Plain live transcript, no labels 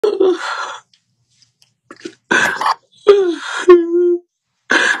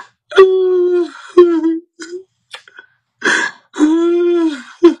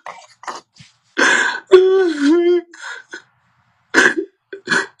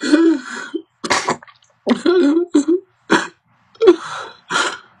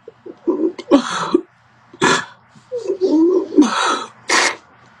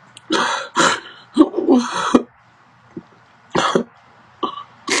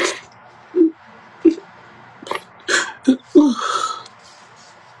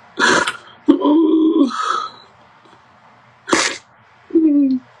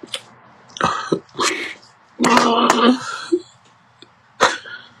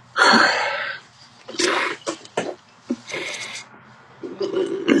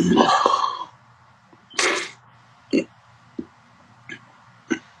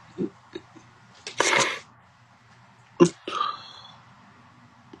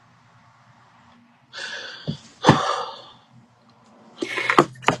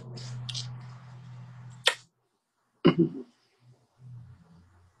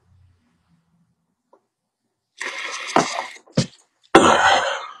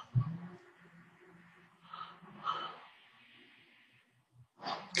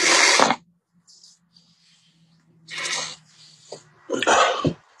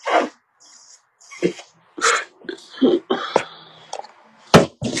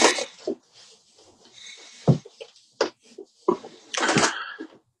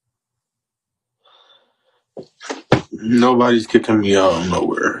Nobody's kicking me out of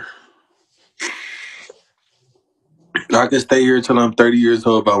nowhere. I can stay here till I'm 30 years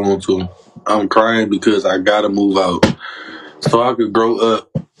old if I want to. I'm crying because I gotta move out so I could grow up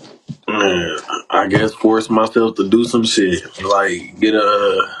and I guess force myself to do some shit like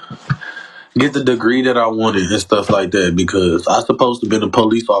get the degree that I wanted and stuff like that because I supposed to be a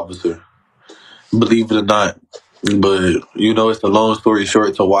police officer, believe it or not. But it's a long story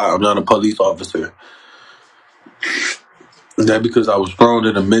short to why I'm not a police officer. That because I was thrown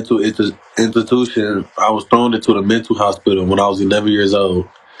in a mental institution. I was thrown into the mental hospital when I was 11 years old.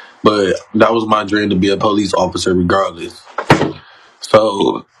 But that was my dream to be a police officer regardless.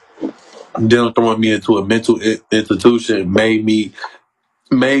 So them throwing me into a mental institution made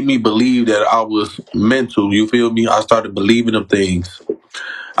me believe that I was mental. You feel me? I started believing them things.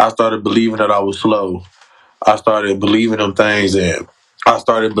 I started believing that I was slow. I started believing them things, and I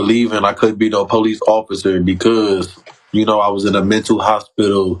started believing I couldn't be no police officer because I was in a mental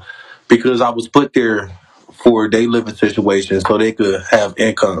hospital because I was put there for their living situation so they could have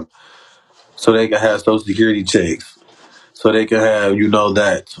income, so they could have social security checks, so they could have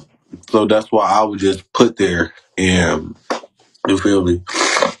that. So that's why I was just put there, and you feel me?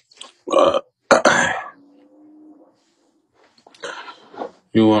 Uh,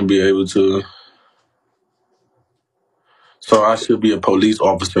 you won't be able to. So I should be a police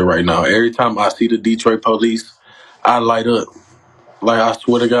officer right now. Every time I see the Detroit police, I light up. Like I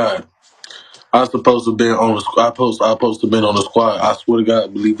swear to God, I supposed to been on the I supposed to been on the squad. I swear to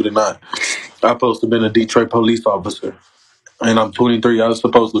God, believe it or not, I supposed to been a Detroit police officer, and I'm 23. I was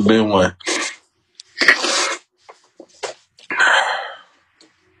supposed to been one.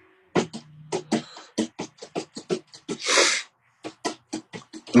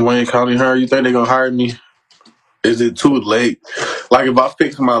 Wayne County hire? You think they gonna hire me? Is it too late? Like if I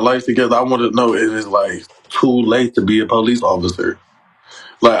fix my life together, I want to know if it's like too late to be a police officer.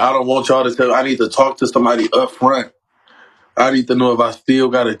 Like I don't want y'all to tell. I need to talk to somebody up front. I need to know if I still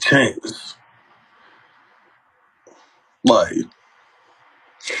got a chance. Like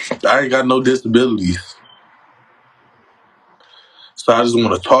I ain't got no disabilities, so I just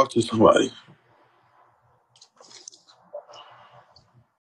want to talk to somebody.